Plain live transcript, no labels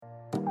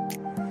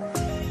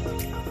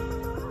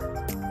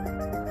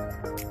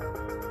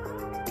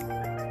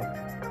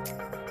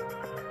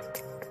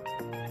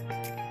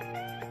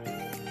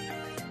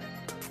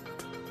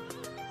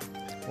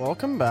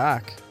Welcome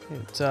back.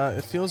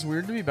 It feels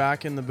weird to be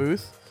back in the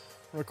booth,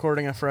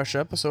 recording a fresh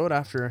episode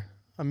after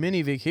a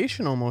mini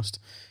vacation almost.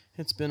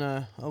 It's been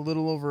a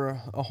little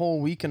over a whole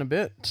week and a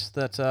bit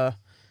that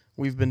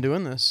we've been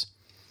doing this.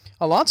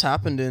 A lot's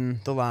happened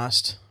in the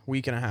last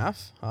week and a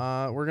half.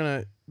 We're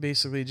going to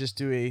basically just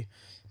do a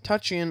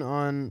touch in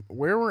on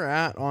where we're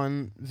at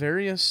on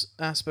various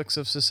aspects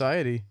of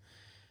society.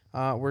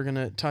 We're going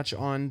to touch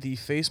on the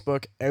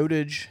Facebook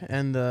outage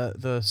and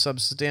the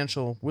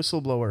substantial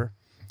whistleblower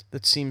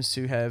that seems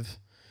to have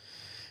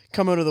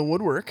come out of the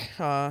woodwork.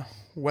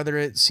 Whether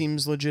it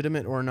seems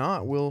legitimate or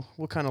not, we'll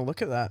kind of look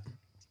at that.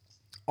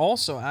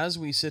 Also, as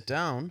we sit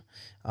down,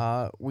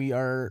 we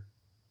are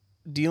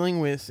dealing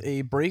with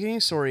a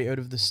breaking story out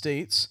of the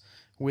States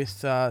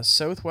with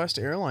Southwest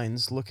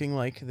Airlines looking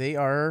like they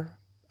are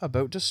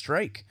about to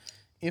strike,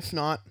 if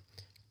not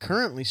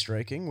currently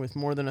striking, with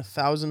more than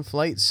 1,000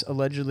 flights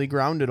allegedly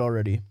grounded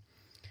already.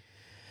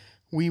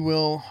 We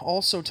will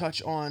also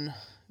touch on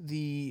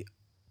the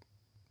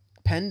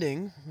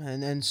pending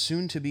and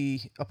soon to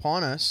be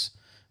upon us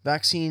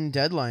vaccine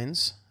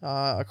deadlines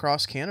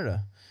across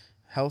Canada.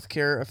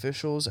 Healthcare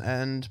officials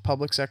and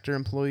public sector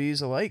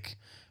employees alike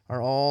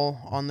are all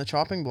on the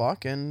chopping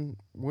block, and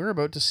we're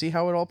about to see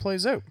how it all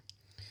plays out.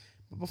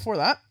 But before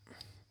that,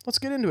 let's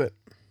get into it.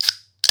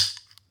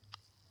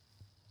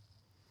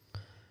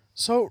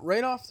 So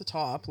right off the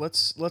top,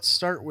 let's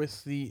start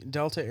with the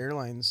Delta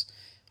Airlines.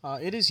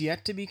 It is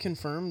yet to be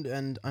confirmed,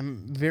 and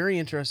I'm very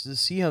interested to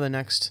see how the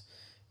next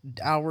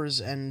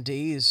hours and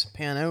days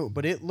pan out.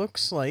 But it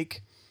looks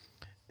like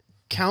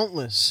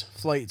countless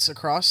flights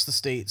across the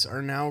states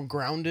are now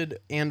grounded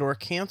and or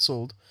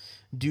canceled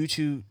due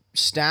to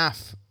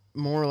staff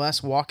more or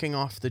less walking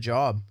off the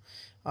job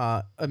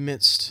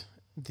amidst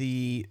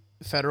the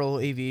federal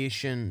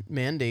aviation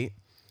mandate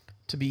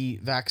to be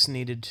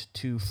vaccinated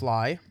to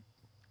fly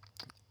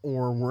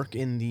or work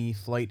in the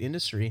flight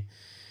industry.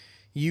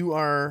 You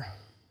are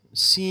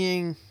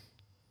seeing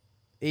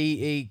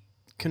a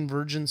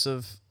convergence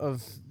of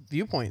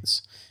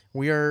viewpoints.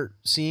 We are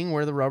seeing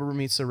where the rubber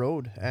meets the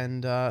road,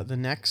 and the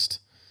next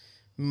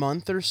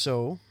month or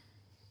so,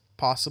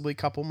 possibly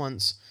couple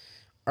months,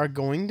 are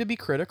going to be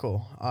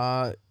critical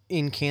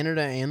in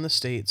Canada and the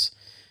States.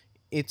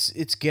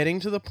 It's getting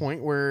to the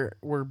point where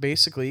we're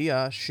basically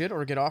shit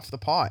or get off the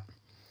pot,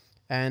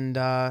 and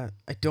I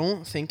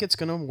don't think it's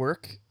gonna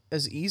work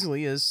as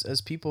easily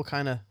as people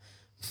kind of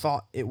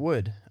thought it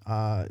would.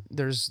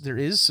 There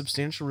is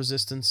substantial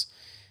resistance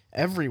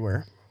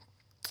everywhere.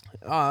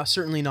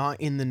 Certainly not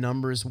in the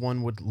numbers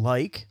one would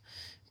like,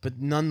 but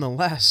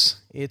nonetheless,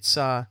 it's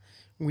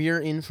we are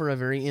in for a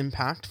very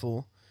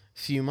impactful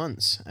few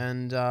months,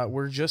 and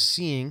we're just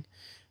seeing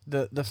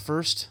the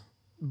first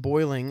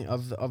boiling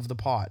of the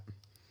pot.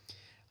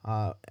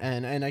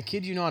 And I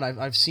kid you not,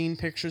 I've seen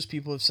pictures.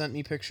 People have sent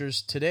me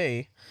pictures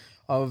today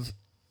of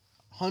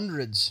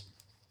hundreds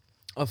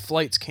of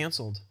flights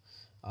canceled,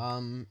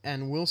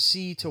 and we'll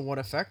see to what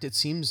effect. It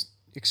seems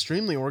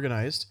extremely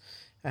organized,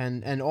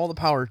 and all the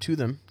power to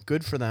them.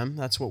 Good for them.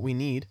 That's what we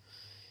need.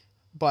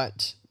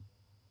 But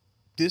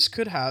this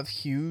could have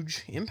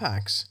huge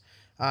impacts,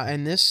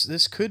 and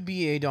this could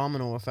be a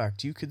domino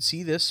effect. You could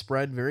see this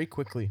spread very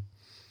quickly,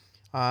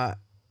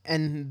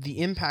 and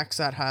the impacts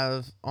that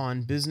have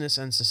on business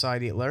and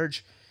society at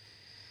large.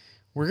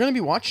 We're going to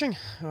be watching.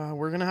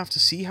 We're going to have to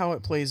see how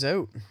it plays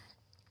out.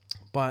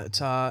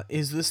 But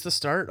is this the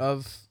start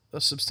of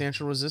a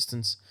substantial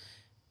resistance?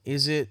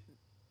 Is it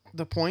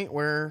the point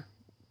where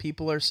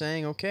people are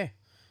saying, okay,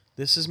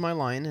 this is my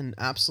line and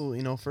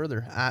absolutely no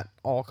further at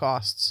all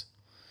costs?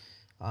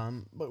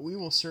 But we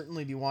will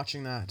certainly be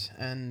watching that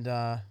and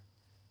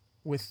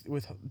with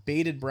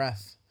bated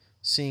breath,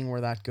 seeing where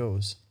that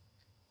goes.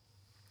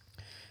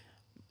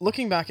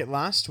 Looking back at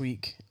last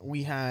week,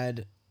 we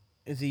had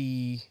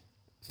the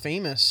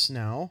famous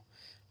now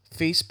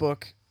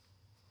Facebook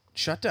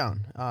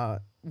shutdown.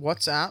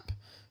 WhatsApp,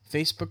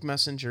 Facebook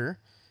Messenger,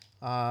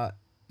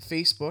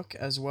 Facebook,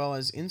 as well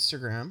as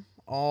Instagram,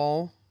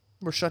 all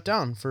were shut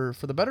down for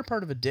the better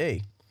part of a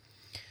day.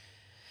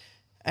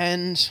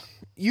 And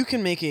you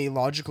can make a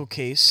logical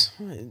case.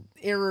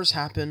 Errors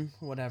happen,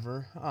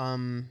 whatever.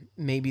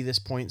 Maybe this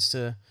points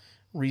to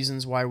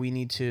reasons why we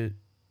need to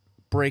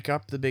break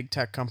up the big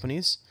tech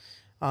companies.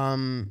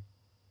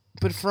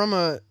 But from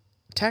a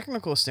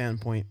technical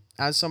standpoint,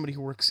 as somebody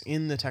who works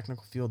in the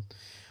technical field,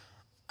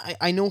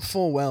 I know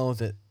full well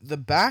that the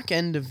back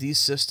end of these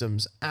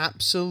systems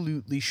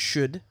absolutely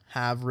should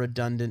have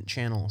redundant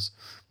channels.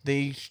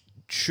 They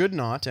should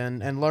not,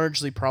 and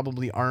largely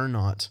probably are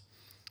not,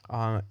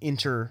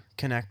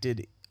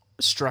 interconnected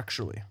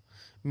structurally.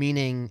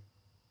 Meaning,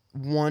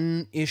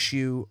 one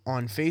issue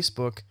on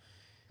Facebook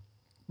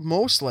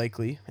most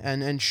likely,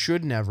 and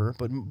should never,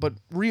 but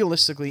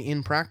realistically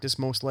in practice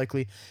most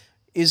likely,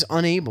 is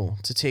unable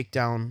to take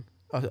down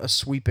a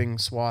sweeping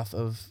swath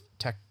of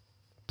tech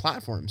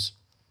platforms.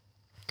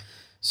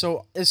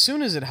 So as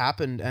soon as it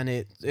happened and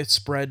it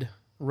spread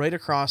right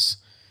across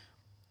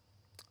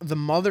the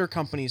mother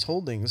company's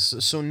holdings,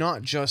 so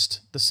not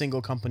just the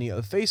single company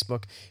of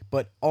Facebook,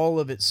 but all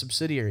of its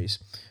subsidiaries.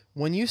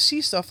 When you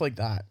see stuff like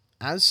that,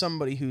 as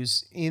somebody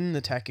who's in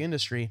the tech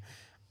industry,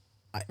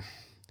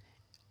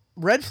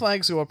 red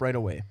flags go up right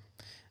away.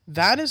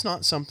 That is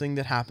not something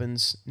that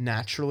happens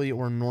naturally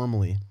or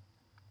normally.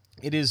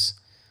 It is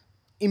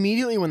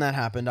immediately when that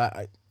happened,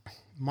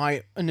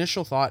 my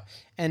initial thought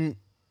and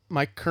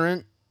my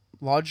current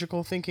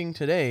logical thinking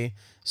today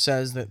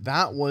says that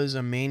that was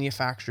a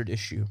manufactured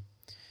issue.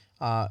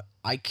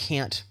 I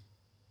can't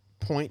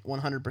point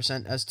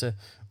 100% as to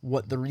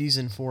what the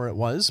reason for it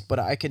was, but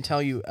I can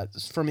tell you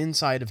from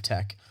inside of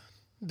tech,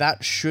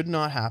 that should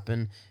not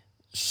happen.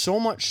 So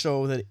much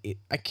so that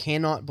I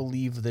cannot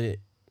believe that it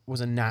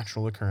was a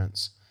natural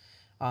occurrence.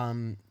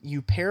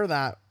 You pair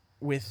that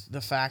with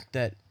the fact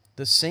that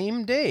the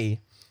same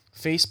day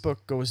Facebook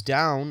goes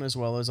down, as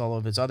well as all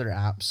of its other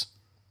apps,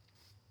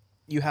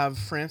 you have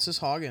Frances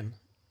Haugen,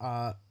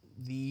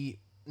 the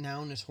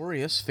now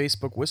notorious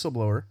Facebook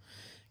whistleblower,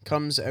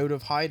 comes out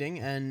of hiding,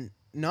 and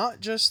not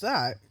just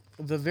that,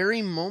 the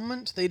very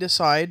moment they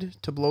decide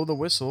to blow the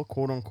whistle,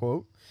 quote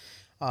unquote,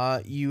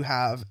 you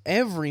have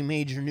every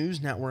major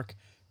news network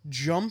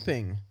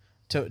jumping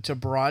to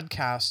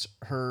broadcast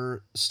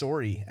her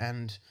story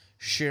and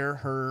share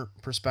her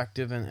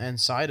perspective and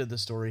side of the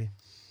story.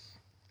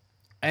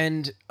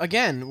 And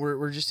again,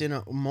 we're just in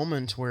a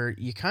moment where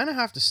you kind of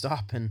have to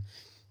stop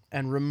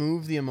and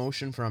remove the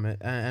emotion from it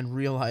and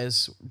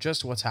realize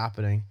just what's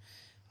happening.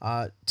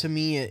 To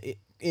me,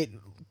 it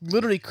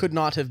literally could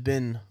not have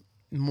been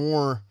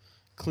more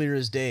clear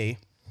as day.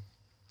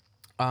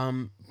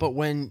 But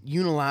when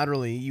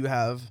unilaterally you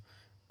have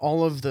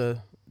all of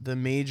the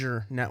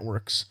major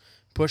networks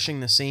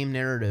pushing the same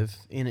narrative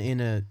in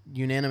a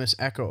unanimous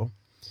echo,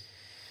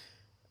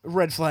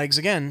 red flags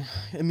again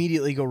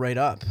immediately go right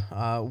up.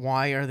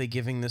 Why are they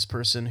giving this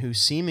person who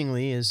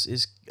seemingly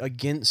is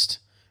against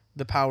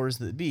the powers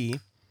that be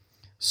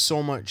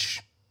so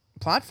much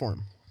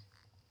platform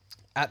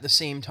at the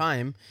same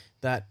time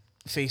that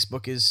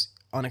Facebook is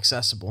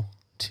inaccessible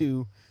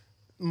to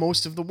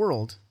most of the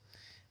world?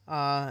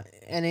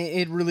 And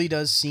it really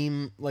does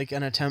seem like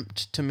an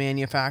attempt to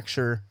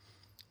manufacture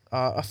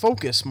a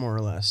focus, more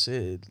or less.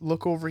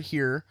 Look over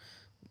here,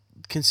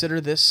 consider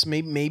this,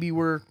 maybe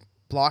we're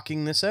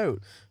blocking this out.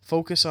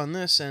 Focus on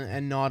this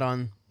and not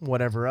on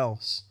whatever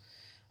else.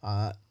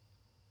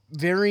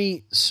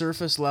 Very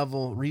surface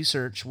level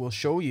research will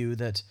show you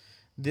that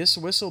this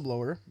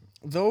whistleblower,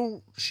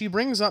 though she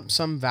brings up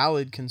some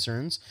valid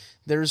concerns,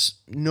 there's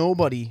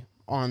nobody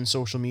on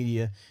social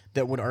media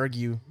that would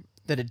argue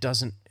that it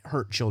doesn't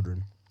hurt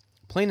children.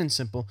 Plain and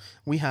simple,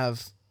 we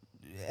have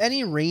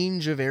any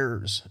range of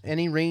errors,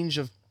 any range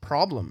of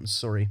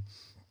problems,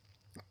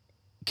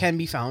 can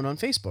be found on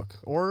Facebook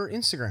or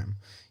Instagram.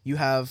 You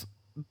have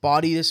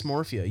body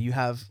dysmorphia. You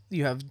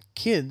have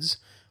kids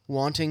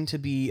wanting to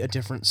be a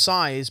different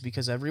size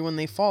because everyone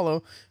they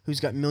follow who's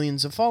got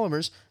millions of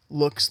followers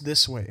looks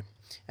this way.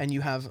 And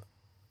you have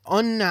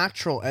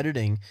unnatural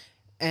editing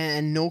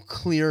and no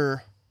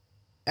clear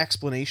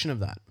explanation of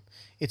that.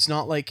 It's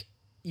not like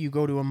you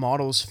go to a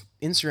model's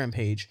Instagram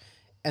page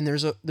and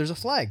there's a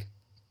flag.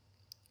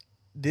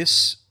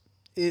 This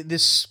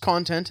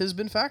content has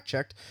been fact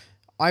checked.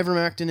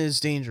 Ivermectin is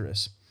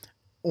dangerous.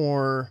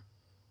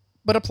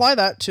 But apply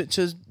that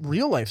to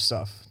real life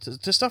stuff,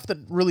 to stuff that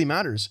really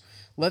matters.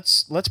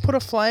 Let's put a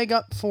flag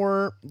up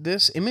for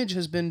this image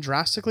has been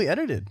drastically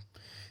edited.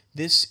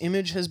 This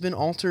image has been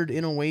altered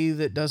in a way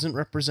that doesn't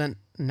represent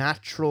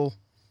natural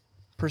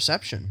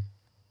perception.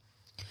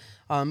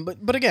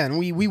 But again,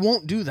 we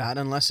won't do that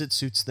unless it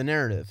suits the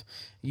narrative.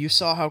 You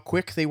saw how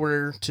quick they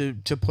were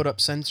to put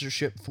up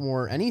censorship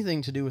for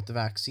anything to do with the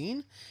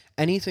vaccine,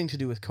 anything to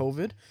do with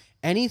COVID,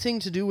 anything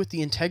to do with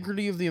the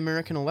integrity of the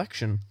American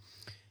election.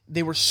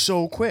 They were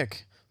so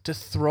quick to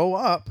throw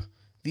up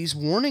these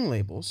warning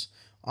labels.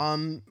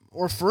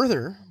 Or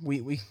further,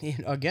 we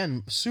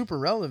again, super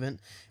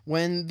relevant,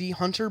 when the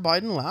Hunter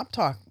Biden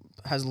laptop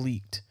has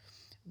leaked.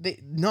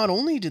 Not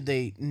only did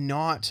they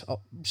not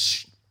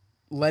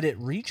let it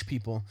reach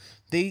people,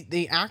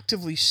 they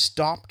actively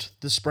stopped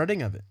the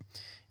spreading of it.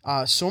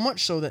 So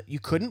much so that you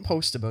couldn't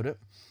post about it.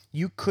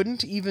 You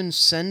couldn't even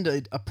send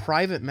a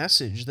private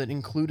message that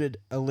included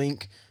a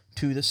link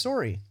to the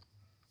story.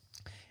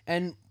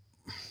 And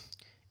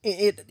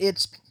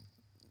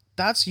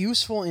that's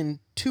useful in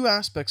two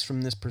aspects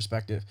from this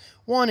perspective.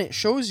 One, it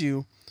shows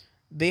you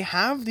they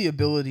have the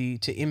ability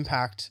to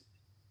impact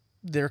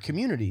their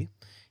community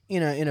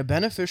in a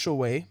beneficial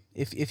way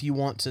if you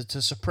want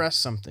to suppress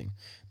something.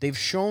 They've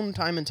shown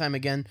time and time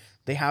again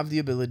they have the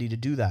ability to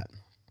do that.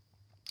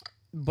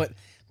 But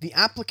the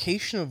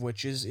application of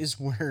which is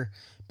where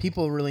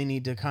people really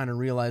need to kind of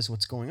realize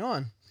what's going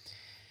on.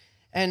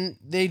 And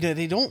they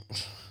don't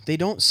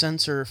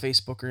censor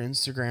Facebook or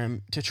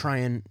Instagram to try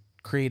and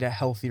create a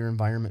healthier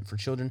environment for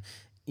children,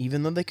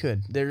 even though they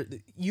could.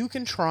 You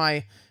can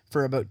try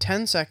for about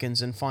 10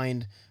 seconds and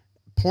find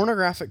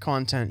pornographic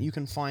content. You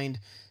can find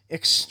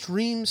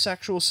extreme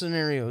sexual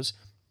scenarios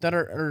that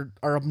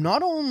are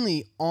not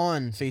only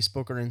on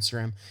Facebook or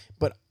Instagram,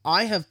 but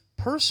I have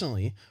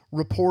personally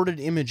reported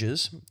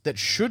images that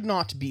should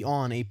not be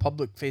on a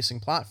public facing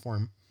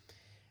platform,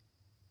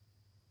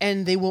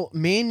 and they will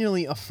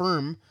manually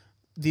affirm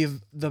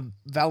the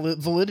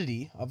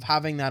validity of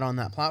having that on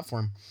that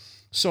platform.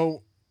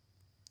 So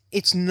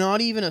it's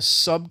not even a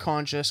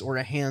subconscious or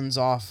a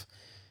hands-off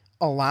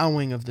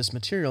allowing of this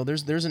material.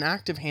 There's an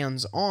active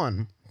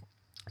hands-on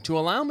to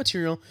allow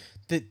material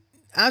that,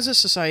 as a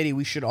society,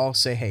 we should all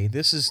say, hey,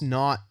 this is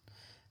not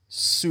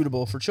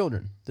suitable for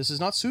children. This is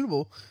not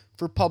suitable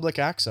for public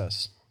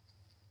access,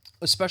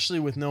 especially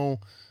with no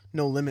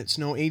limits,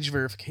 no age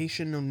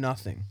verification, no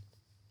nothing.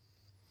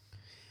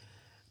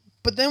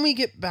 But then we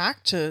get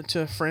back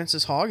to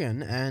Frances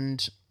Haugen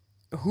and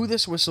who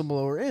this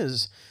whistleblower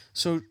is.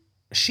 So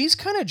she's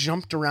kind of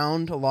jumped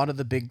around a lot of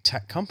the big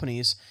tech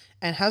companies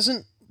and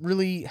hasn't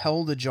really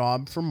held a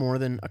job for more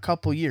than a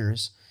couple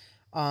years.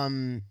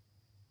 And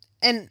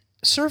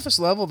surface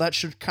level, that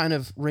should kind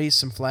of raise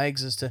some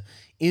flags as to,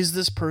 is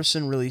this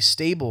person really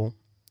stable?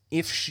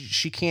 If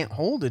she can't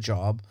hold a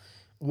job,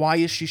 why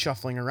is she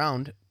shuffling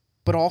around,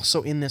 but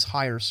also in this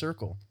higher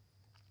circle?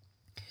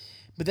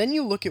 But then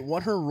you look at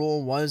what her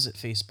role was at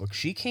Facebook.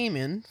 She came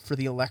in for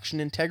the Election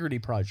Integrity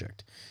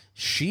Project.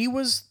 She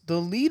was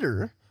the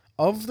leader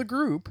of the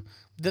group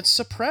that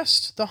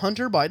suppressed the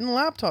Hunter Biden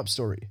laptop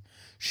story.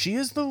 She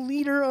is the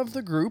leader of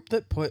the group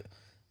that put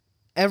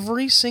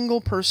every single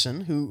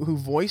person who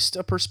voiced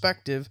a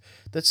perspective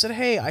that said,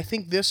 hey, I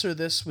think this or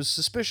this was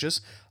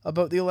suspicious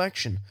about the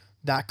election.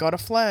 That got a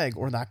flag,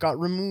 or that got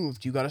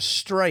removed. You got a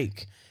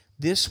strike.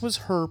 This was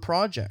her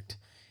project.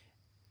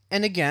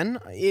 And again,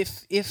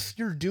 if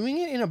you're doing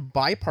it in a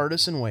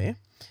bipartisan way,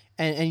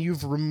 and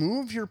you've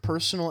removed your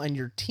personal and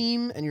your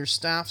team and your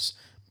staff's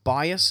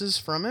biases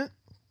from it,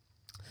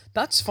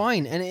 that's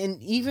fine. And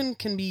even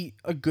can be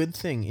a good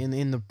thing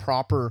in the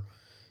proper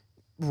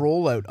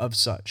rollout of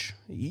such.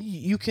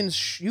 You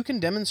can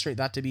demonstrate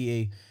that to be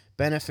a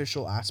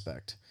beneficial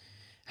aspect.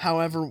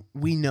 However,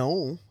 we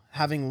know,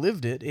 having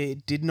lived it,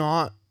 it did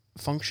not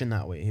function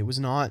that way. It was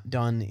not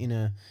done in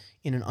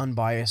an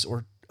unbiased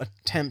or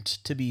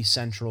attempt to be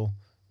central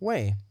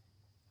way.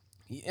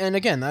 And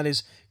again, that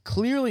is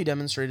clearly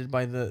demonstrated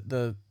by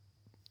the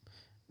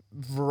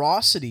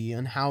veracity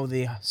and how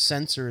they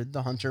censored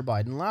the Hunter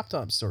Biden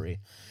laptop story.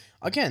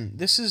 Again,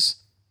 this is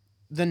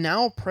the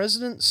now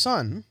president's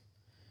son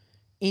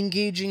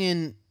engaging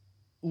in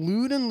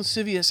lewd and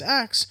lascivious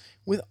acts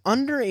with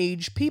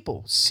underage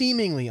people,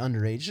 seemingly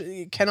underage.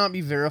 It cannot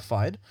be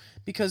verified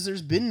because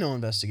there's been no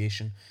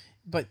investigation.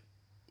 But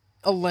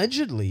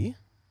allegedly,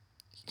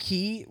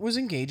 he was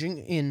engaging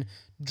in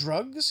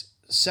drugs,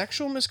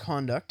 sexual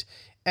misconduct,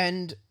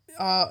 and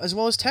as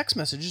well as text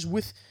messages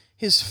with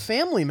his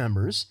family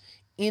members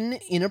in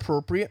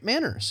inappropriate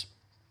manners.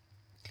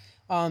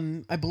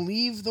 I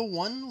believe the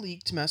one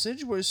leaked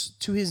message was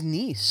to his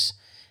niece,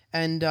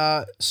 and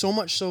so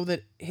much so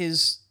that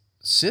his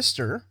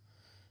sister,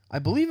 I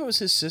believe it was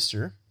his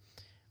sister,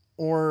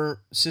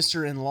 or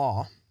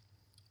sister-in-law,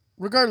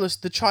 regardless,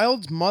 the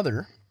child's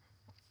mother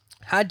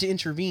had to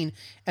intervene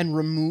and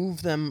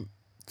remove them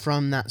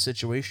from that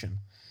situation.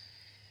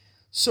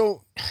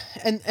 So,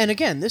 and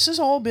again, this has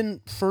all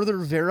been further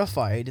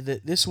verified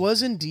that this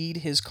was indeed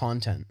his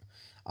content.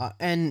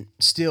 And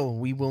still,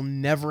 we will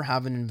never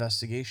have an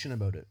investigation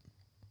about it.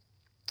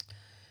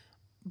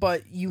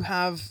 But you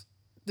have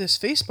this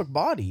Facebook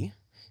body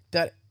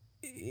that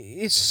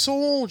its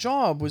sole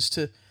job was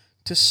to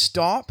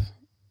stop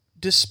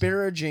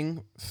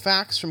disparaging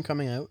facts from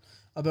coming out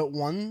about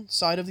one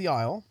side of the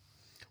aisle,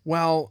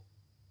 while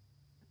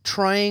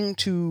trying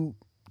to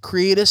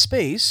create a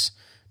space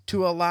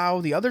to allow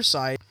the other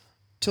side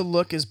to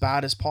look as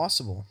bad as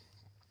possible.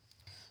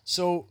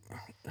 So,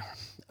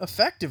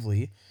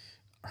 effectively,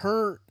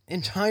 her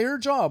entire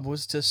job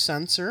was to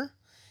censor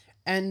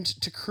and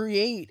to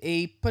create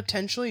a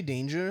potentially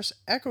dangerous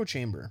echo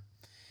chamber.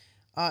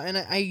 And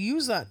I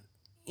use that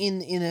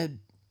in a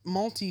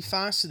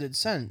multifaceted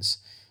sense.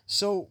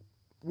 So,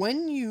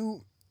 when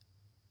you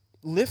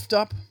lift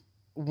up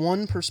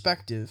one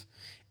perspective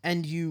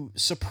and you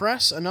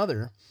suppress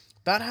another,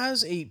 that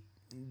has a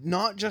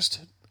not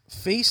just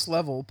face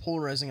level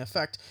polarizing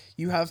effect.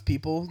 You have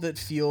people that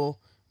feel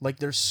like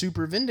they're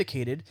super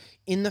vindicated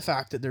in the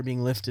fact that they're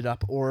being lifted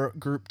up or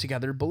grouped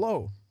together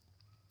below.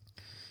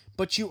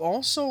 But you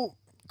also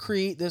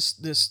create this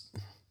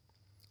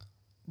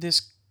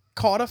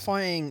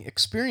codifying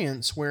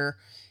experience where,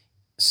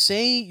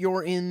 say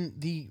you're in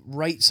the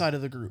right side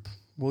of the group.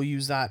 We'll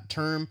use that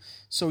term.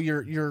 So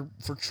you're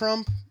for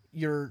Trump,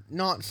 you're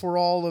not for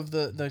all of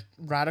the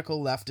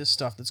radical leftist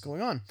stuff that's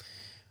going on.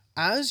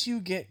 As you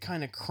get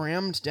kind of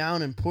crammed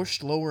down and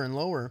pushed lower and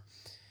lower,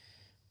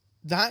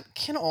 that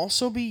can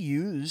also be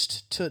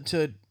used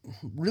to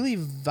really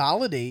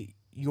validate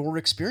your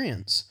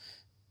experience.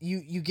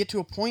 You get to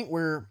a point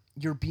where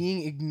you're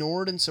being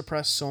ignored and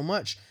suppressed so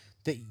much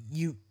that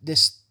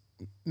this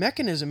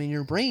mechanism in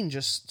your brain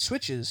just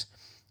switches,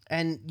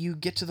 and you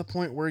get to the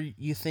point where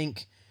you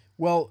think,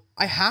 Well,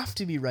 I have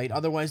to be right,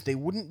 otherwise they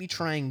wouldn't be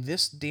trying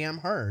this damn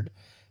hard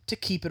to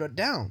keep it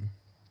down.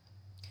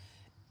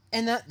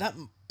 And that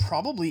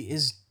probably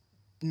is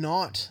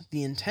not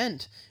the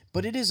intent,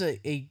 but it is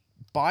a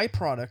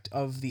byproduct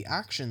of the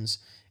actions,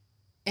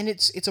 and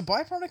it's a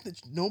byproduct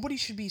that nobody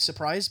should be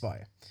surprised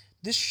by.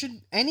 This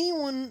should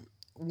anyone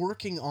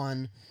working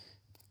on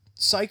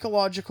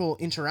psychological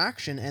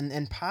interaction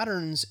and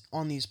patterns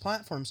on these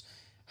platforms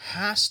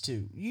has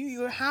to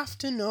you have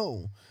to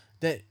know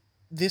that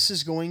this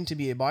is going to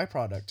be a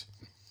byproduct.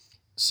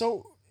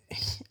 So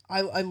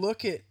I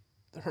look at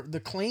the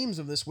claims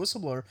of this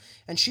whistleblower,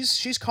 and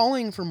she's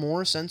calling for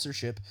more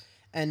censorship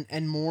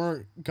and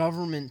more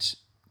government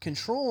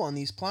control on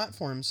these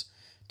platforms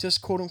to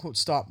quote unquote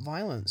stop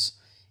violence.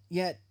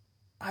 Yet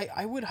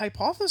I would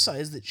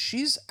hypothesize that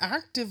she's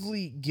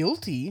actively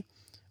guilty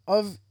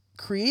of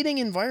creating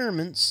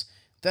environments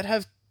that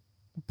have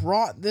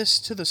brought this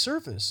to the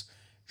surface.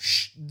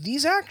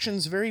 These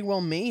actions very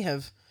well may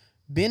have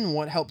been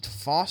what helped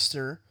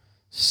foster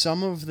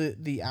some of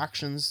the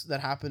actions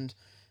that happened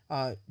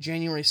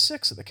January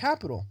 6th at the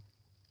Capitol.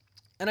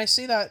 And I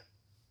say that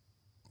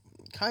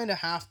kind of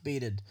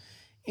half-baited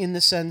in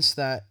the sense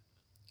that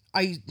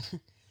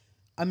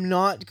I'm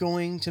not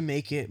going to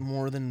make it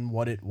more than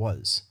what it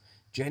was.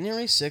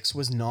 January 6th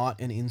was not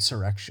an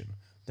insurrection.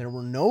 There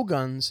were no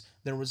guns,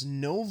 there was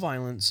no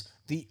violence.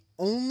 The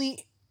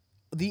only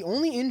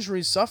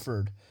injuries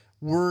suffered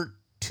were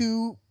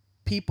two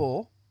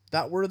people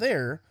that were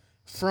there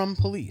from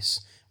police.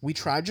 We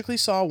tragically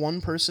saw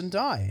one person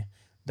die.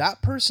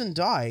 That person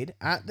died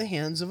at the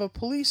hands of a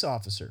police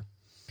officer.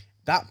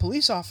 That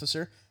police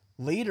officer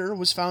later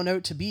was found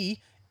out to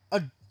be,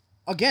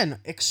 again,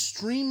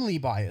 extremely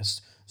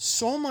biased.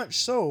 So much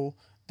so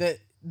that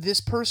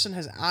this person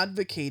has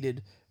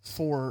advocated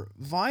for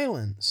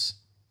violence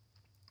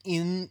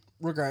in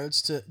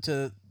regards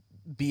to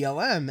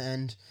BLM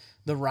and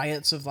the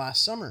riots of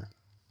last summer.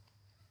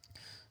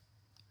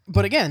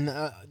 But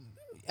again,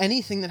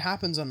 anything that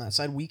happens on that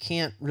side, we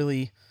can't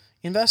really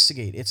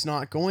investigate. It's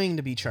not going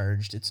to be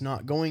charged. It's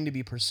not going to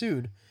be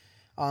pursued.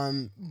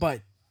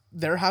 But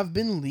there have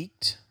been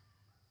leaked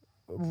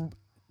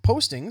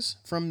postings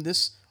from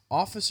this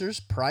officer's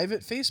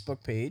private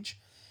Facebook page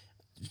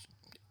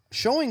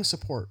showing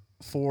support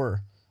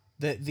for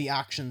the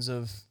actions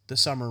of the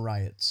summer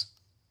riots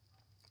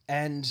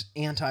and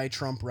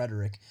anti-Trump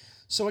rhetoric.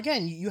 So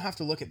again, you have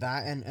to look at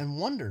that and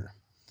wonder,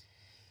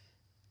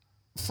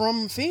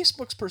 from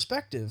Facebook's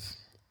perspective,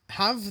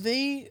 have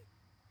they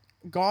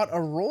got a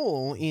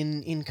role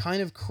in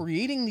kind of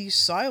creating these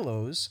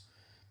silos,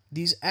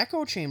 these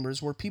echo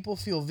chambers where people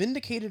feel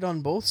vindicated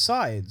on both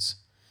sides,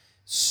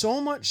 so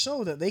much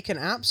so that they can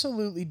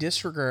absolutely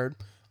disregard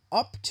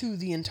up to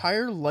the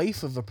entire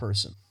life of a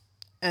person?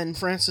 And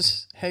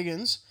Frances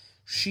Higgins,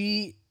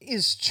 she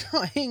is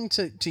trying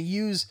to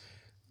use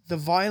the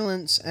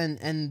violence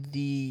and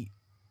the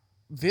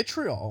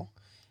vitriol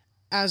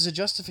as a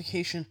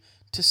justification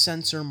to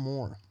censor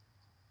more.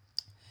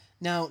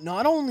 Now,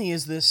 not only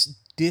is this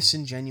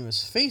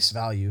disingenuous face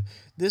value,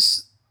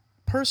 this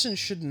person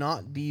should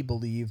not be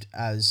believed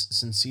as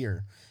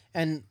sincere.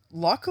 And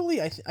luckily,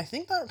 I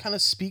think that kind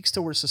of speaks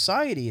to where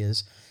society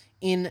is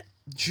in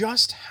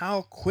just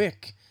how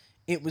quick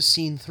it was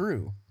seen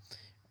through.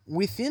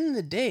 Within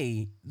the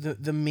day,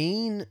 the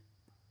main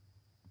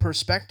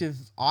perspective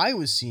I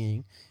was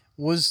seeing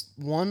was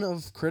one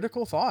of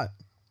critical thought.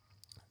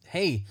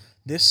 Hey,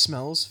 this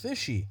smells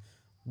fishy.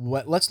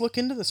 Let's look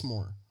into this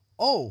more.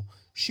 Oh,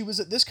 she was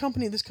at this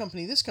company, this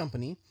company, this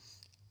company,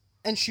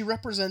 and she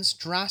represents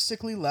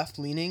drastically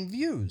left-leaning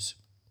views.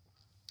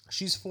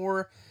 She's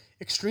for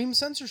extreme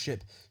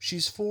censorship.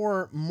 She's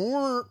for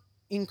more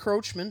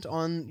encroachment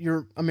on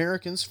your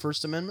Americans'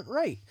 First Amendment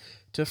right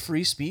to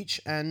free speech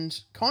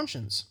and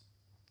conscience.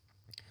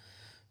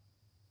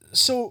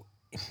 So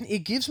it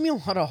gives me a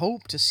lot of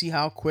hope to see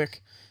how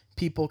quick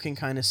people can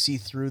kind of see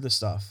through the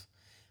stuff.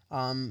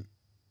 And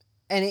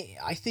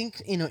I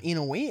think in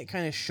a way it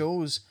kind of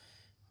shows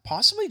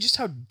possibly just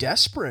how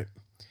desperate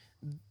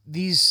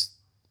these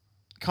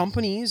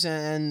companies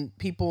and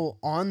people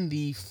on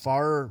the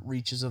far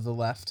reaches of the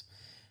left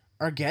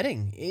are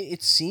getting.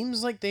 It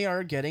seems like they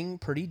are getting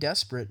pretty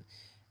desperate.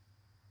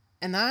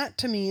 And that,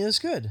 to me, is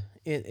good.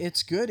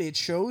 It's good. It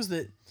shows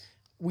that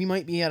we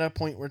might be at a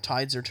point where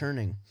tides are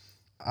turning.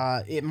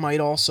 It might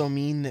also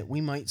mean that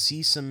we might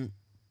see some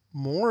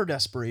more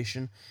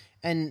desperation.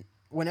 And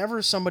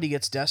whenever somebody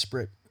gets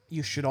desperate,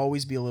 you should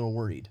always be a little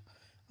worried.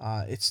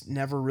 It's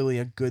never really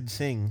a good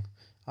thing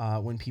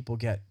when people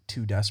get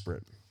too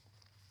desperate.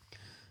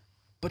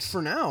 But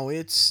for now,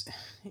 it's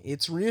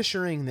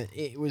reassuring that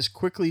it was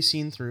quickly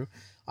seen through.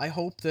 I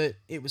hope that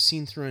it was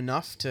seen through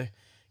enough to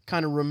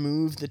kind of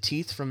remove the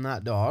teeth from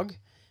that dog.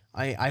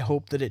 I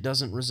hope that it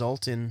doesn't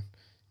result in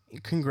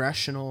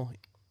congressional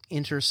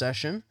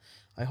intercession.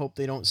 I hope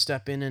they don't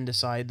step in and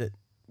decide that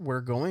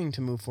we're going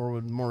to move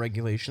forward with more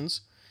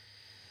regulations.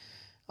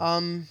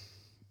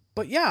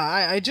 But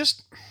yeah,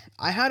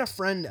 I had a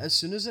friend, as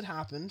soon as it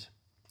happened,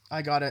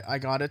 I got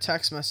a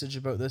text message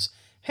about this.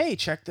 hey,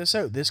 check this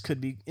out. This could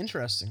be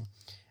interesting.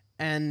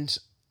 And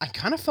I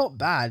kind of felt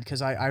bad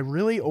because I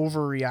really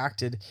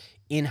overreacted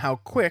in how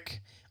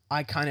quick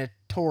I kind of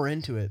tore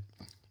into it.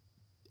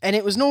 And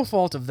it was no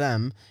fault of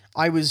them.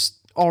 I was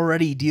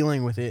already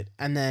dealing with it.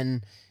 And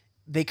then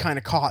they kind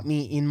of caught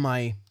me in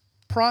my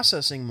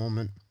processing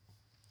moment.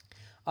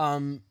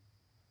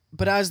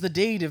 But as the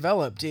day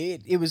developed,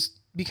 it was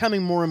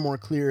becoming more and more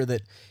clear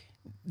that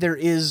there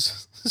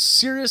is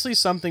seriously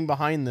something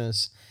behind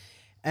this.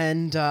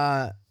 And,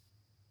 and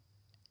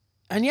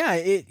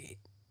yeah,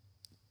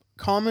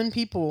 common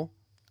people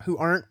who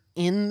aren't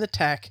in the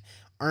tech,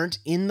 aren't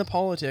in the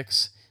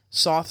politics,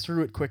 saw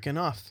through it quick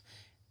enough.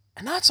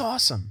 And that's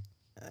awesome.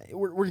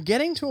 We're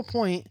getting to a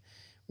point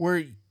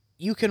where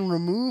you can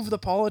remove the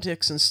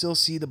politics and still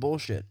see the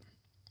bullshit.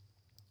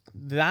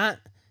 That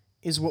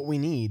is what we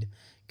need.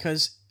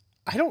 Because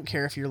I don't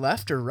care if you're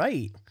left or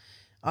right.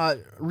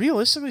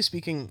 Realistically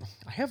speaking,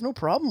 I have no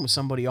problem with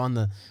somebody on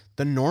the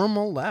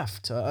normal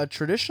left. A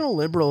traditional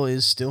liberal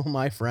is still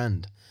my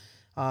friend.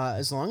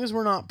 As long as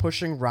we're not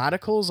pushing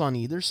radicals on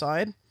either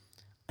side,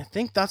 I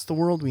think that's the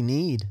world we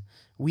need.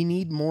 We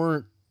need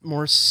more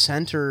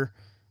center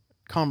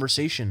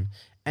conversation,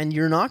 and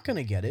you're not going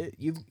to get it.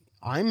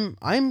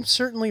 I'm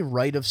certainly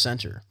right of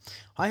center.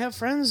 I have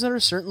friends that are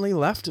certainly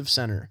left of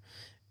center.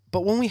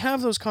 But when we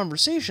have those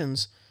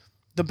conversations,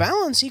 the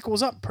balance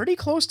equals up pretty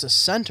close to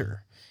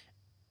center.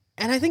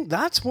 And I think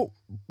that's what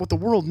the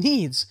world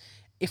needs.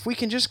 If we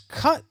can just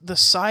cut the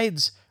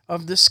sides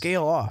of the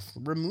scale off,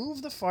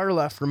 remove the far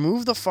left,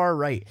 remove the far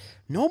right.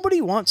 Nobody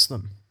wants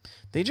them.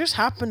 They just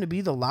happen to be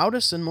the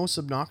loudest and most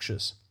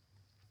obnoxious.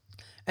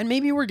 And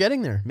maybe we're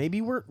getting there.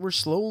 Maybe we're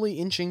slowly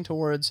inching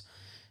towards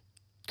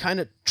kind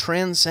of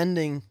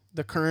transcending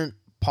the current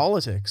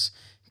politics,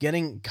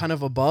 getting kind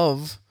of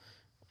above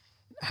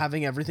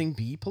having everything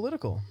be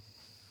political.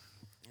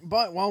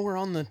 But while we're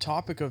on the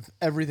topic of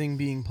everything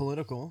being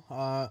political,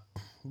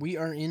 we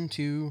are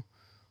into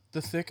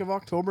the thick of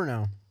October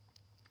now.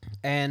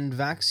 And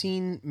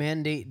vaccine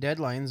mandate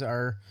deadlines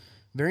are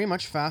very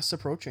much fast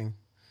approaching.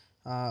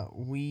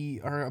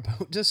 We are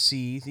about to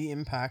see the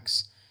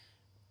impacts,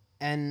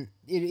 and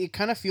it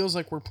kind of feels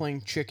like we're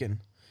playing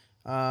chicken.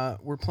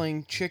 We're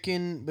playing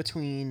chicken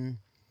between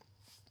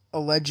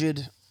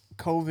alleged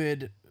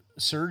COVID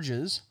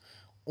surges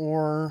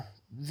or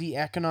the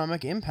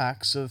economic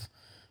impacts of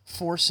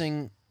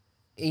forcing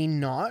a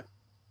not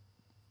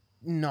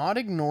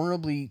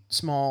ignorably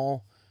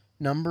small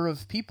number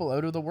of people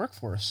out of the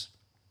workforce.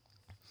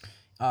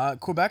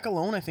 Quebec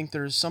alone, I think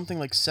there's something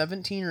like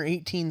 17 or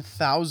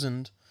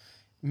 18,000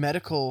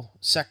 medical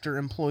sector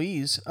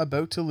employees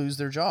about to lose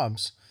their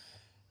jobs.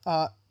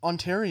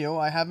 Ontario,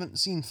 I haven't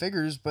seen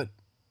figures, but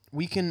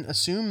we can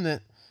assume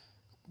that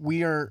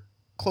we are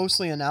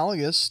closely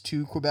analogous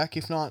to Quebec,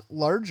 if not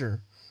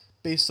larger,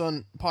 based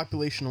on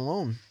population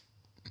alone.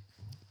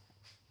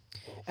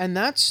 And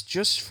that's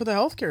just for the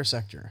healthcare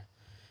sector.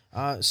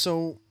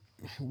 So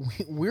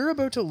we're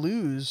about to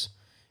lose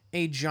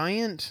a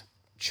giant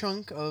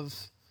chunk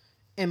of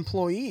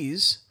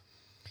employees,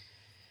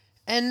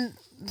 and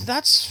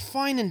that's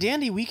fine and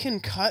dandy. We can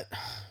cut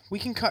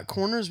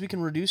corners, we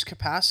can reduce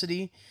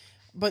capacity,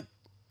 but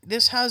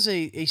this has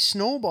a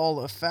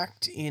snowball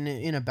effect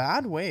in a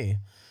bad way.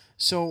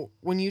 So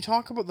when you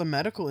talk about the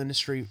medical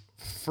industry,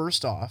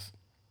 first off,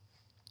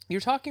 you're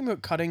talking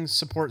about cutting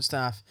support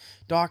staff,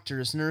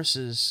 doctors,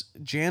 nurses,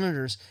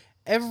 janitors,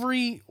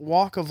 every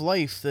walk of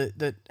life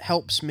that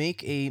helps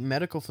make a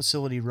medical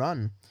facility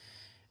run.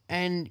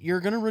 And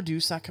you're going to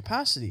reduce that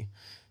capacity.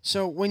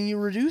 So when you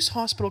reduce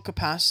hospital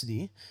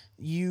capacity,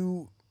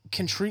 you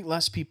can treat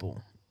less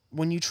people.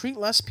 When you treat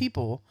less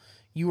people,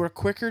 you are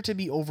quicker to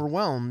be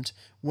overwhelmed.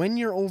 When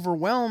you're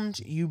overwhelmed,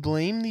 you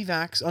blame the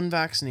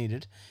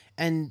unvaccinated,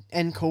 and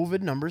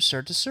COVID numbers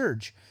start to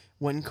surge.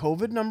 When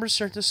COVID numbers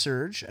start to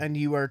surge and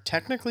you are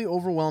technically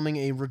overwhelming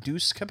a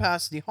reduced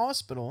capacity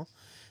hospital,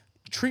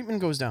 treatment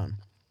goes down.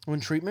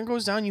 When treatment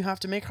goes down, you have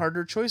to make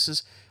harder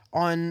choices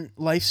on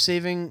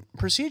life-saving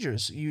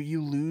procedures.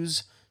 You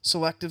lose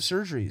selective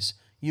surgeries.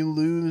 You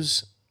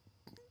lose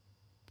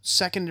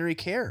secondary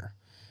care.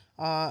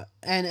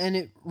 And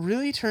it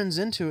really turns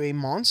into a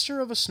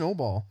monster of a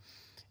snowball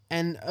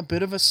and a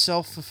bit of a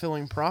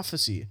self-fulfilling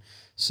prophecy.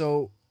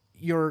 So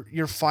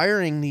you're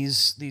firing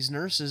these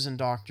nurses and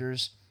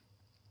doctors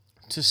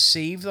to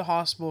save the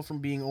hospital from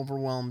being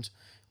overwhelmed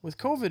with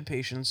COVID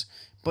patients,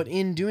 but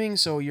in doing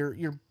so,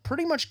 you're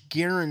pretty much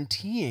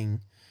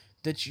guaranteeing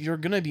that you're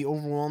going to be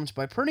overwhelmed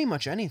by pretty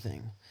much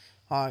anything,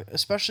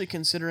 especially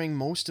considering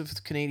most of the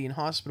Canadian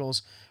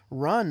hospitals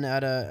run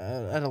at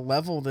a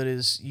level that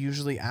is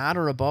usually at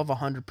or above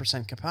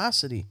 100%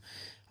 capacity.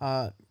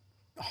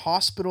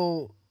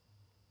 Hospital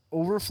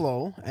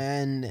overflow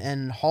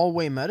and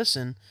hallway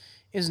medicine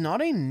is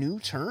not a new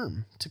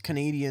term to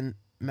Canadian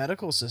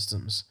medical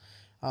systems.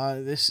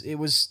 It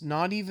was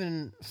not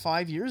even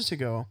 5 years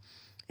ago.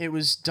 It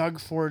was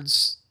Doug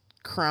Ford's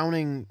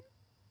crowning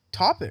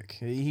topic.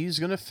 He's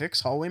going to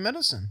fix hallway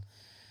medicine.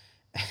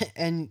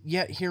 And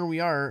yet here we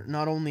are,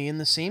 not only in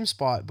the same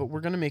spot, but we're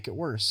going to make it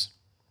worse.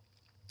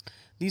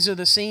 These are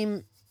the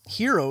same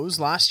heroes.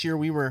 Last year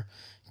we were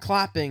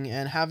clapping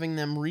and having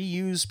them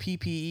reuse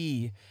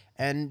PPE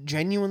and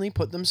genuinely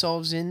put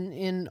themselves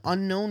in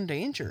unknown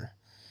danger.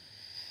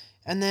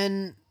 And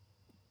then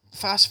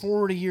fast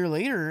forward a year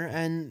later,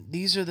 and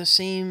these are the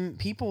same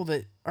people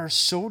that are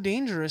so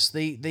dangerous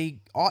they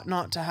ought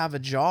not to have a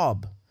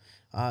job.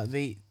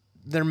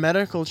 Their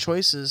medical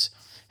choices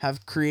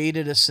have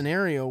created a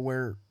scenario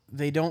where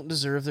they don't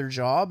deserve their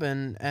job,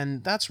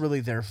 and that's really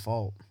their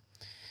fault.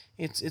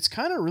 It's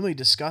kind of really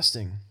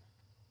disgusting.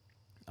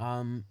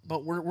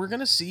 But we're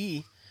gonna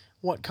see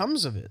what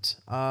comes of it.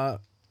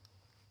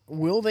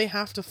 Will they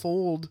have to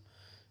fold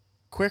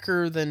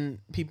quicker than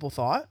people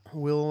thought?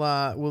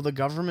 Will the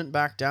government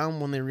back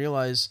down when they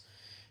realize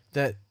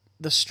that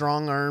the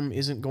strong arm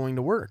isn't going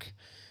to work?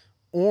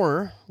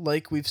 Or,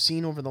 like we've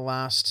seen over the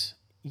last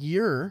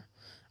year,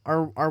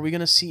 are we going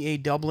to see a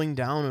doubling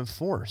down of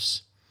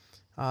force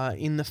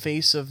in the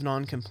face of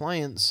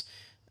non-compliance?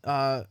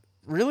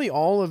 Really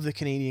all of the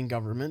Canadian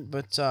government,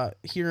 but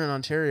here in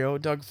Ontario,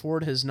 Doug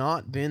Ford has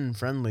not been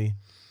friendly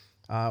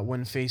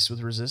when faced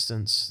with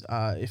resistance.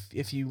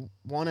 If you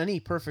want any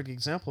perfect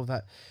example of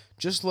that,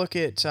 just look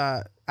at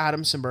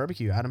Adamson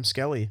Barbecue, Adam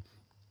Skelly,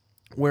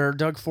 where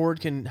Doug Ford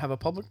can have a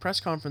public press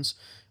conference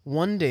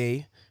one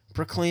day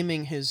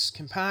proclaiming his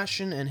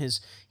compassion and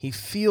he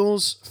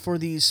feels for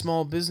these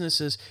small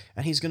businesses,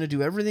 and he's going to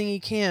do everything he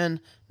can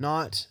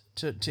not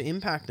to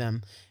impact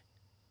them.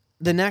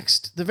 The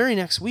very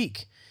next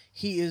week,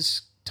 he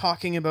is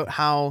talking about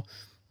how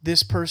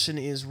this person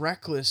is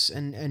reckless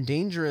and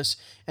dangerous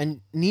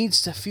and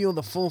needs to feel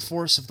the full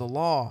force of the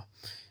law.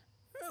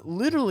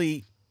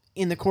 Literally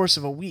in the course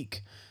of a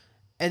week.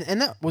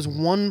 And that was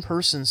one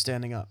person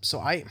standing up. So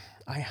I'm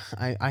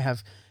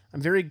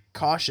very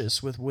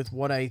cautious with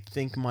what I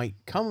think might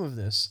come of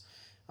this.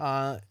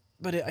 But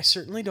I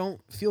certainly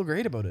don't feel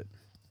great about it.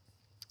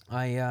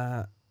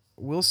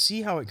 We'll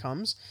see how it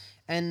comes.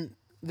 And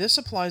this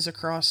applies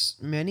across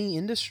many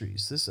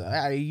industries.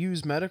 I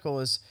use medical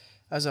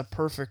as a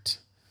perfect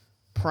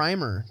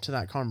primer to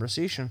that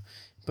conversation.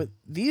 But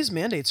these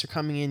mandates are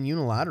coming in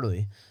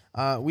unilaterally.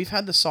 We've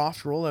had the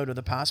soft rollout of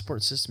the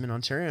passport system in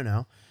Ontario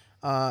now.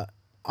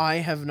 I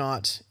have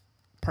not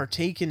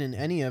partaken in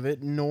any of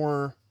it,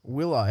 nor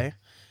will I.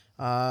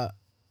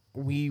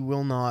 We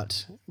will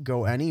not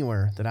go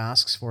anywhere that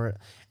asks for it.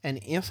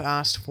 And if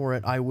asked for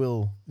it, I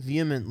will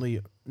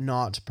vehemently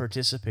not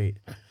participate.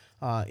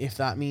 If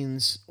that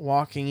means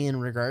walking in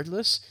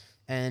regardless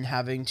and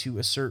having to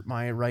assert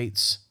my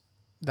rights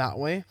that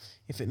way,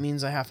 if it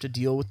means I have to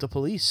deal with the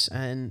police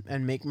and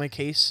make my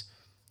case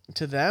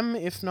to them,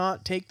 if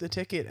not take the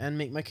ticket and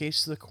make my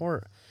case to the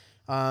court.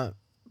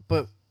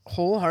 But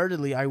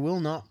wholeheartedly, I will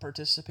not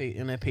participate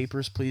in a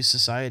papers, please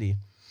society.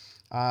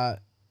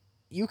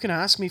 You can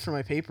ask me for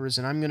my papers,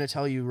 and I'm going to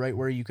tell you right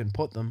where you can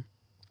put them.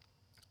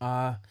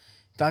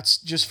 That's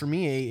just for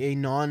me a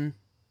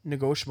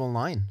non-negotiable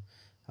line.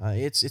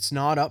 It's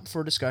not up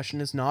for discussion.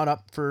 It's not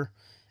up for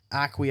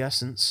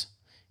acquiescence.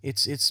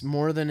 It's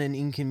more than an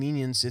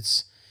inconvenience.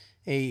 It's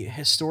a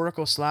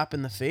historical slap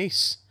in the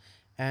face,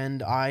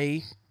 and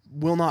I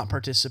will not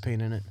participate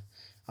in it.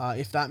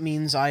 If that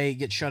means I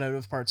get shut out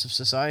of parts of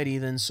society,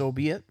 then so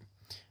be it.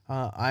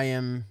 I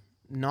am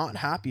not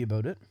happy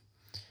about it,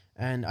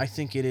 and I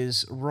think it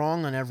is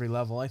wrong on every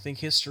level. I think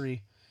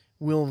history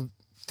will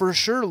for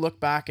sure look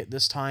back at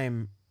this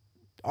time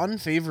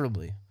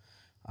unfavorably.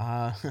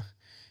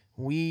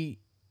 We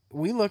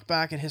look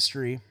back at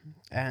history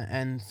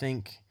and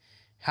think,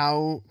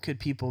 how could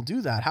people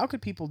do that? How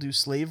could people do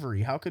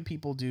slavery? How could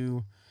people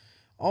do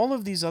all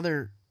of these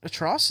other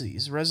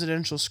atrocities,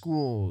 residential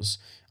schools,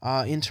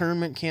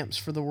 internment camps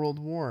for the World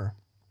War?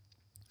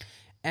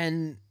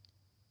 And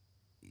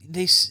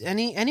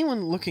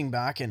anyone looking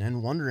back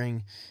and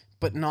wondering,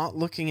 but not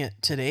looking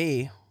at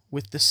today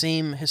with the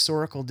same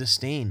historical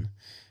disdain.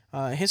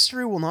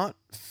 History will not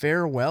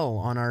fare well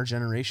on our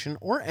generation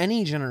or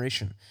any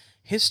generation.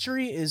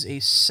 History is a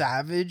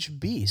savage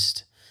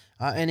beast,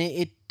 and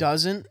it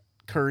doesn't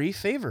curry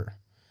favor.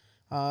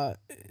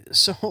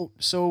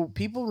 So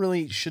people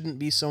really shouldn't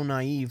be so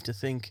naive to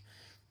think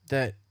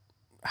that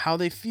how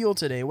they feel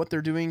today, what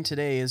they're doing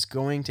today, is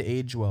going to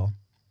age well.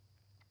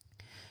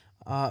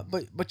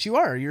 But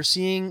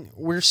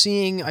we're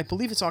seeing, I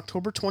believe it's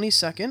October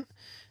 22nd,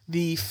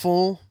 the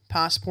full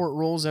passport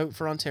rolls out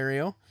for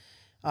Ontario,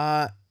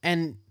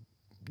 and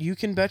you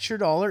can bet your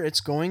dollar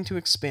it's going to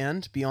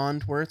expand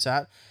beyond where it's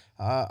at.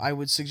 I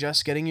would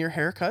suggest getting your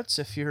haircuts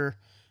if you're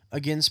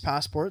against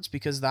passports,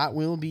 because that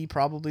will be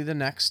probably the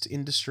next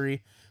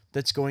industry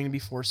that's going to be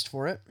forced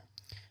for it.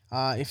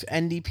 If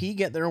NDP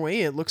get their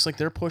way, it looks like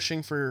they're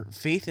pushing for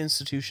faith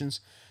institutions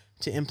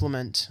to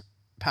implement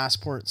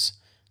passports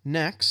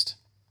next.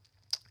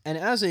 And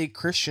as a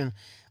Christian,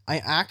 I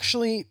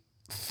actually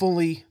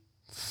fully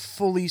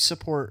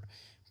support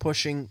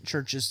pushing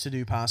churches to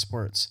do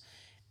passports.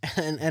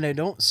 And I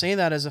don't say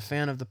that as a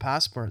fan of the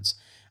passports.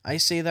 I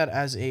say that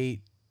as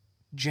a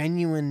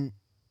genuine,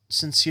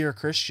 sincere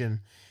Christian.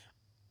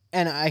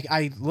 And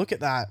I look at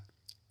that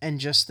and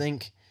just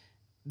think,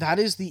 that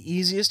is the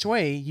easiest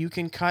way you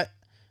can cut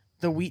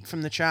the wheat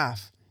from the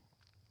chaff.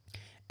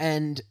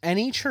 And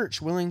any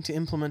church willing to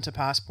implement a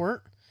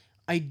passport,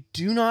 I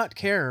do not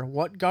care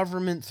what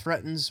government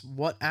threatens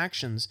what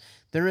actions.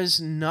 There is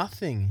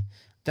nothing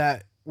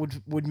that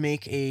would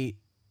make a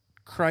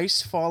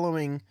Christ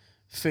following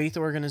faith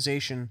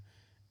organization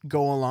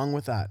go along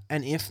with that.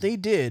 And if they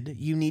did,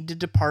 you need to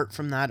depart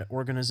from that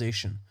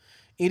organization.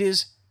 It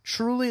is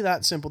truly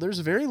that simple. There's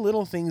very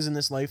little things in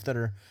this life that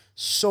are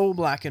so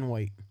black and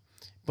white.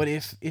 But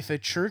if a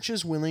church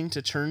is willing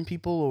to turn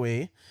people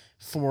away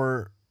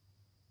for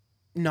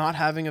not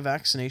having a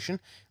vaccination,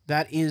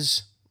 that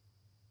is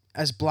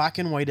as black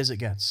and white as it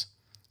gets.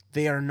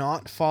 They are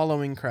not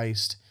following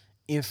Christ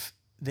if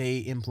they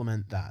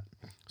implement that.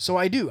 So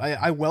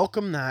I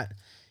welcome that,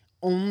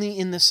 only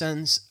in the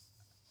sense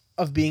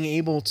of being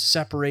able to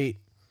separate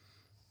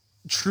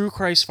true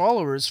Christ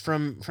followers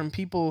from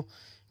people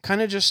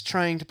kind of just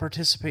trying to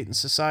participate in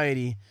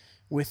society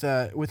with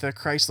a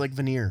Christ-like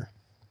veneer.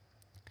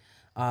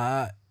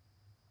 And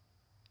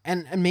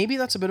maybe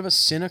that's a bit of a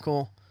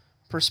cynical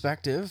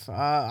perspective.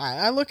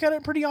 I look at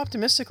it pretty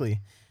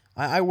optimistically.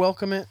 I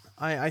welcome it.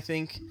 I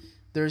think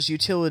there's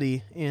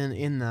utility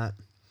in that.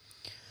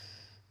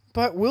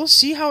 But we'll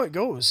see how it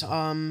goes.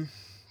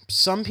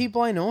 Some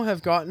people I know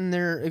have gotten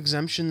their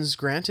exemptions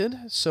granted,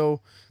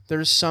 so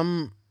there's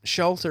some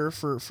shelter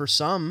for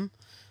some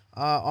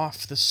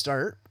off the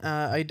start.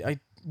 I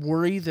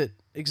worry that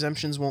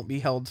exemptions won't be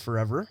held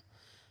forever.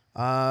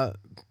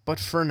 But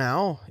for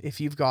now, if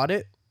you've got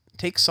it,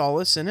 take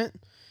solace in it,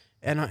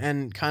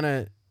 and kind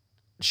of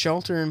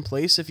shelter in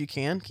place if you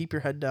can. Keep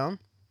your head down.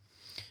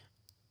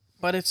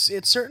 But it's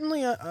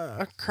certainly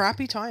a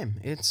crappy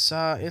time. It's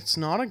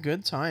not a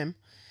good time.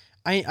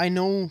 I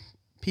know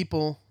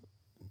people,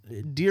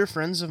 dear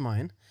friends of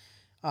mine.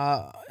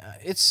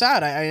 It's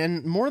sad.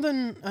 And more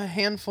than a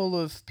handful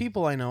of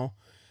people I know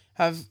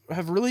have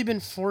really been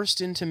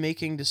forced into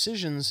making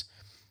decisions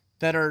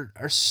that are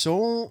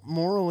so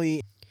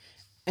morally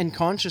and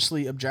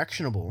consciously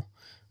objectionable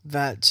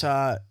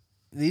that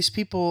these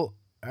people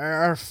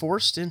are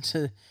forced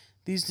into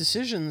these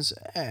decisions,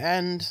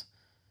 and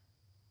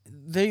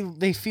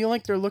they feel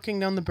like they're looking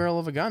down the barrel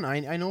of a gun.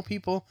 I know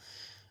people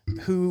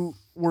who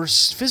were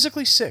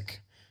physically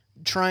sick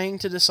trying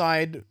to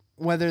decide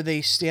whether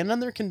they stand on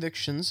their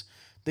convictions,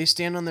 they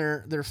stand on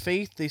their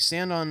faith, they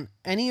stand on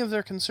any of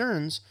their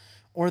concerns,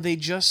 or they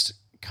just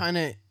kind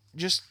of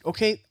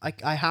okay,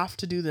 I have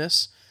to do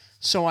this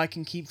so I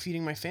can keep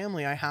feeding my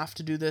family. I have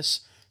to do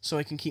this so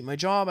I can keep my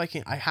job.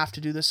 I have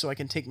to do this so I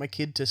can take my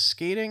kid to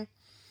skating.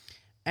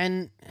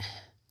 And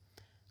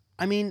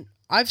I mean,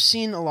 I've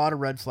seen a lot of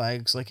red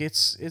flags. Like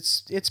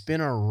it's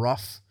been a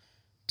rough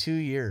 2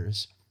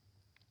 years.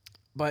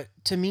 But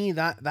to me,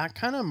 that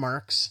kind of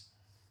marks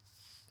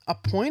a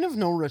point of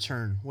no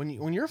return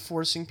when you're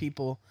forcing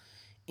people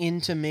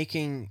into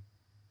making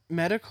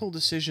medical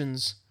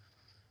decisions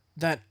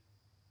that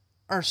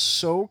are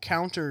so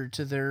counter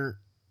to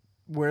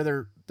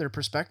where their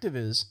perspective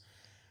is,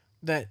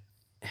 that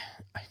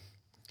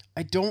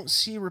I don't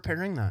see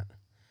repairing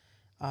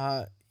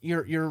that.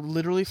 You're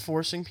literally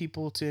forcing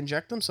people to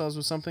inject themselves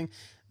with something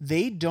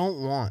they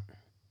don't want.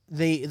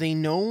 They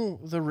know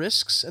the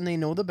risks and they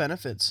know the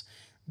benefits.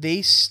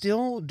 They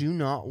still do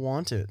not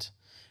want it.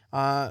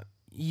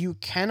 You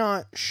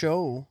cannot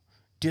show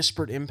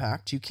disparate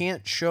impact. You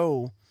can't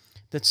show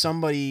that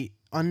somebody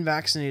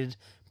unvaccinated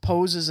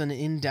poses an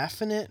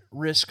indefinite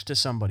risk to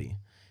somebody.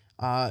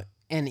 And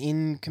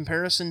in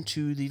comparison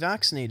to the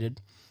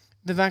vaccinated,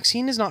 the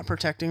vaccine is not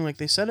protecting like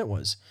they said it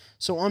was.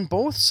 So on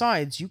both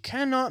sides, you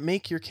cannot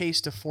make your case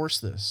to force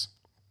this.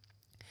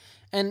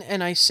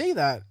 And I say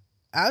that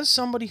as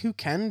somebody who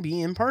can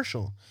be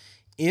impartial.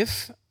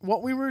 If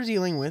what we were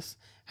dealing with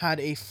had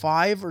a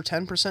 5 or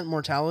 10%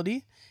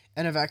 mortality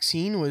and a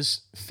vaccine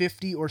was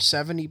 50 or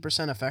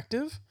 70%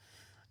 effective,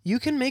 you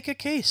can make a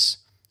case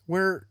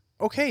where,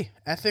 okay,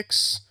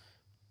 ethics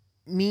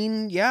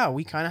mean, yeah,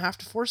 we kind of have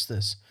to force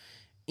this.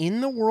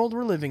 In the world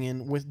we're living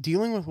in, with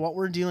dealing with what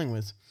we're dealing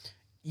with,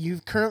 you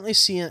currently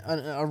see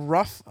a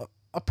rough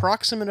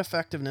approximate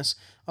effectiveness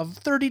of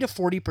 30 to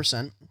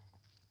 40%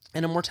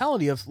 and a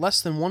mortality of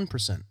less than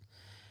 1%.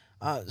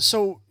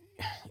 So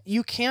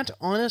you can't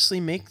honestly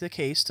make the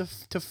case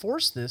to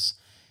force this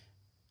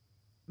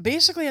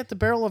basically at the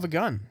barrel of a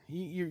gun.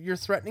 You're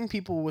threatening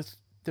people with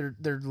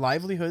their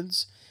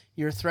livelihoods.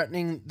 You're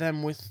threatening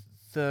them with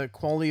the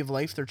quality of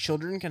life their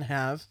children can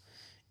have.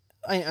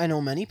 I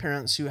know many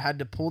parents who had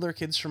to pull their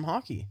kids from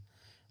hockey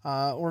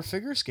or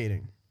figure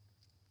skating.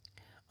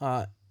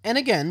 And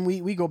again,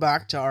 we go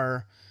back to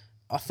our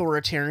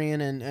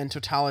authoritarian and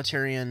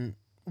totalitarian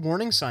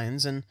warning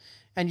signs, and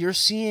you're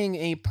seeing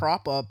a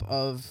prop up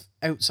of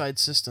outside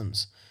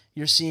systems.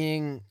 You're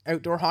seeing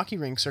outdoor hockey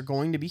rinks are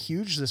going to be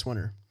huge this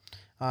winter.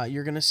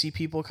 You're going to see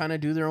people kind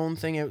of do their own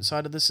thing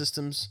outside of the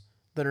systems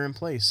that are in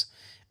place.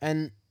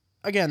 And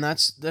again,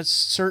 that's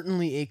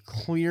certainly a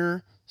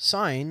clear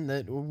sign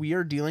that we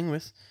are dealing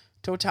with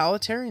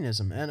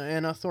totalitarianism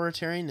and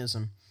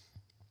authoritarianism.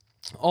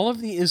 All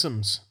of the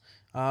isms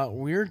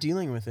We're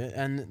dealing with it,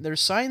 and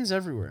there's signs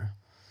everywhere.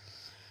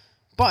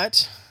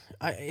 But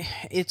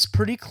it's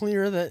pretty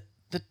clear that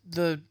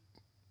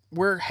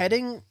we're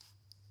heading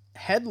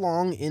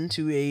headlong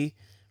into a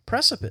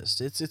precipice.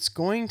 It's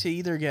going to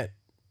either get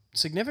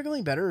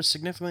significantly better or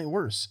significantly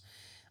worse.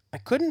 I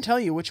couldn't tell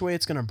you which way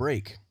it's going to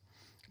break,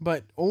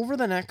 but over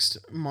the next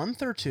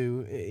month or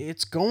two,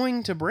 it's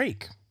going to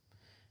break.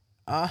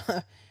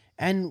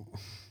 And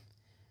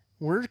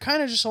we're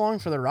kind of just along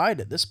for the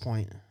ride at this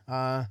point.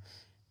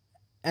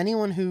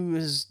 Anyone who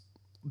has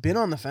been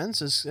on the fence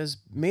has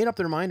made up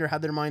their mind or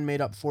had their mind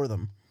made up for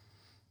them.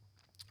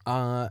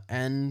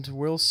 And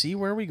we'll see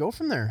where we go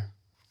from there.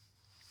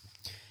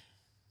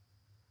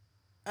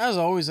 As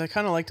always, I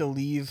kind of like to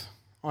leave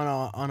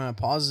on a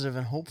positive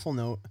and hopeful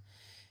note.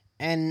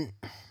 And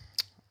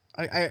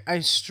I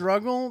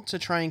struggle to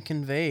try and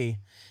convey.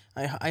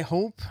 I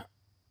hope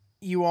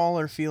you all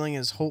are feeling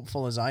as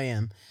hopeful as I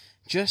am,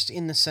 just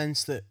in the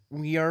sense that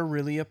we are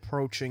really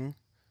approaching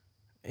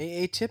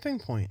a tipping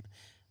point.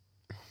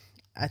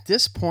 At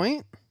this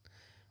point,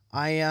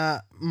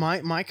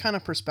 my kind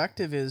of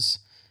perspective is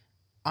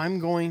I'm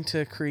going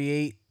to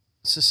create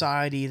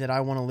society that I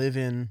want to live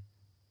in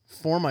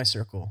for my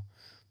circle.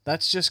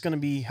 That's just going to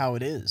be how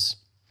it is.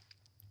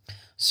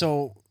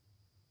 So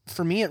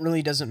for me, it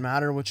really doesn't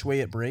matter which way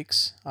it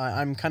breaks.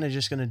 I'm kind of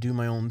just going to do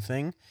my own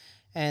thing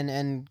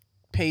and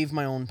pave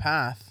my own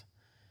path,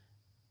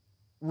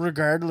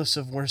 regardless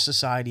of where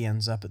society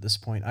ends up at this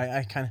point.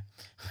 I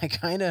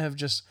kind of have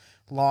just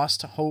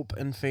lost hope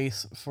and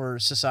faith for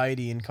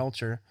society and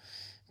culture.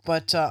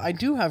 But I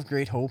do have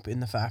great hope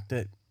in the fact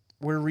that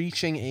we're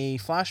reaching a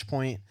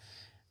flashpoint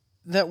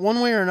that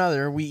one way or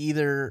another we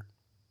either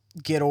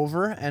get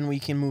over and we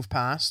can move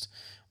past,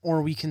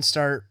 or we can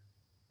start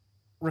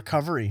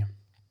recovery.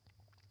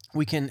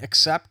 We can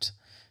accept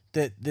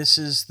that this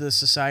is the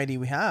society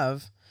we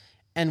have,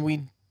 and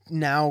we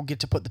now get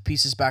to put the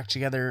pieces back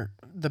together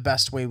the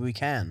best way we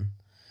can.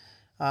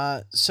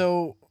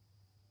 So,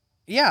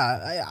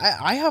 yeah,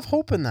 I have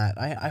hope in that.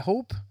 I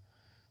hope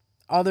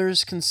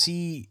others can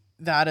see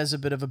that as a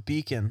bit of a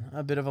beacon,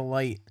 a bit of a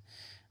light.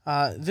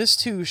 This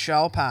too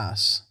shall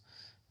pass.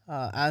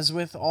 As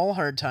with all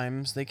hard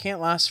times, they can't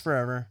last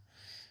forever.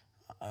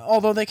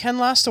 Although they can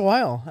last a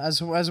while,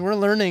 as we're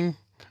learning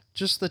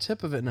just the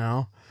tip of it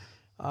now.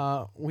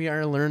 We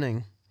are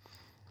learning.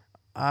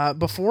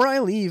 Before I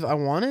leave, I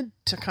wanted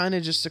to kind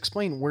of just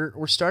explain,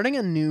 we're starting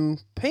a new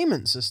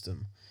payment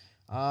system.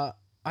 I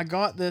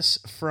got this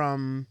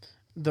from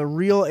the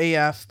Real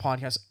AF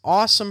podcast.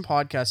 Awesome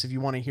podcast if you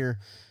want to hear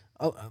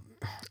a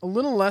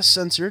little less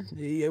censored.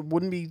 It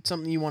wouldn't be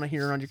something you want to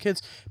hear around your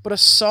kids, but a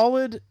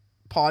solid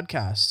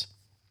podcast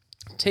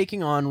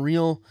taking on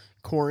real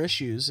core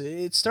issues.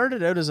 It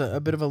started out as a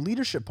bit of a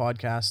leadership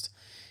podcast,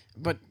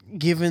 but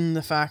given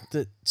the fact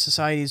that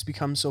society has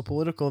become so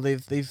political,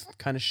 they've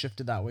kind of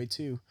shifted that way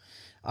too.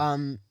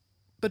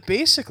 But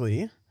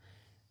basically,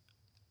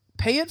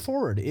 pay it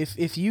forward.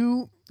 If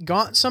you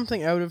got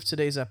something out of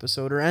today's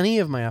episode or any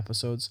of my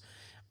episodes,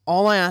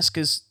 all I ask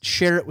is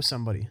share it with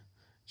somebody.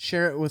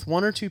 Share it with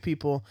one or two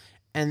people,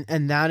 and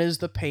that is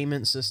the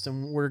payment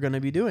system we're going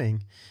to be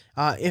doing.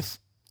 If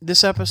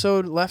this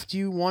episode left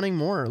you wanting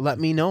more, let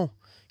me know.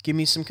 Give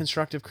me some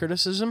constructive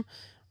criticism,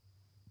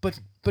 but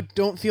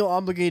don't feel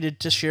obligated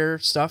to share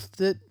stuff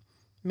that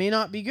may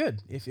not be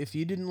good. If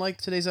you didn't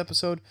like today's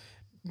episode,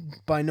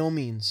 by no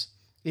means.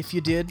 If you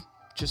did,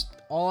 just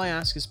all I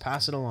ask is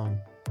pass it along.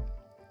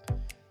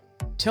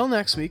 Till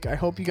next week, I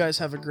hope you guys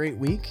have a great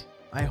week.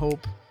 I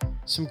hope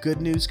some good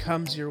news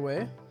comes your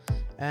way,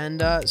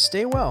 and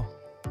stay well.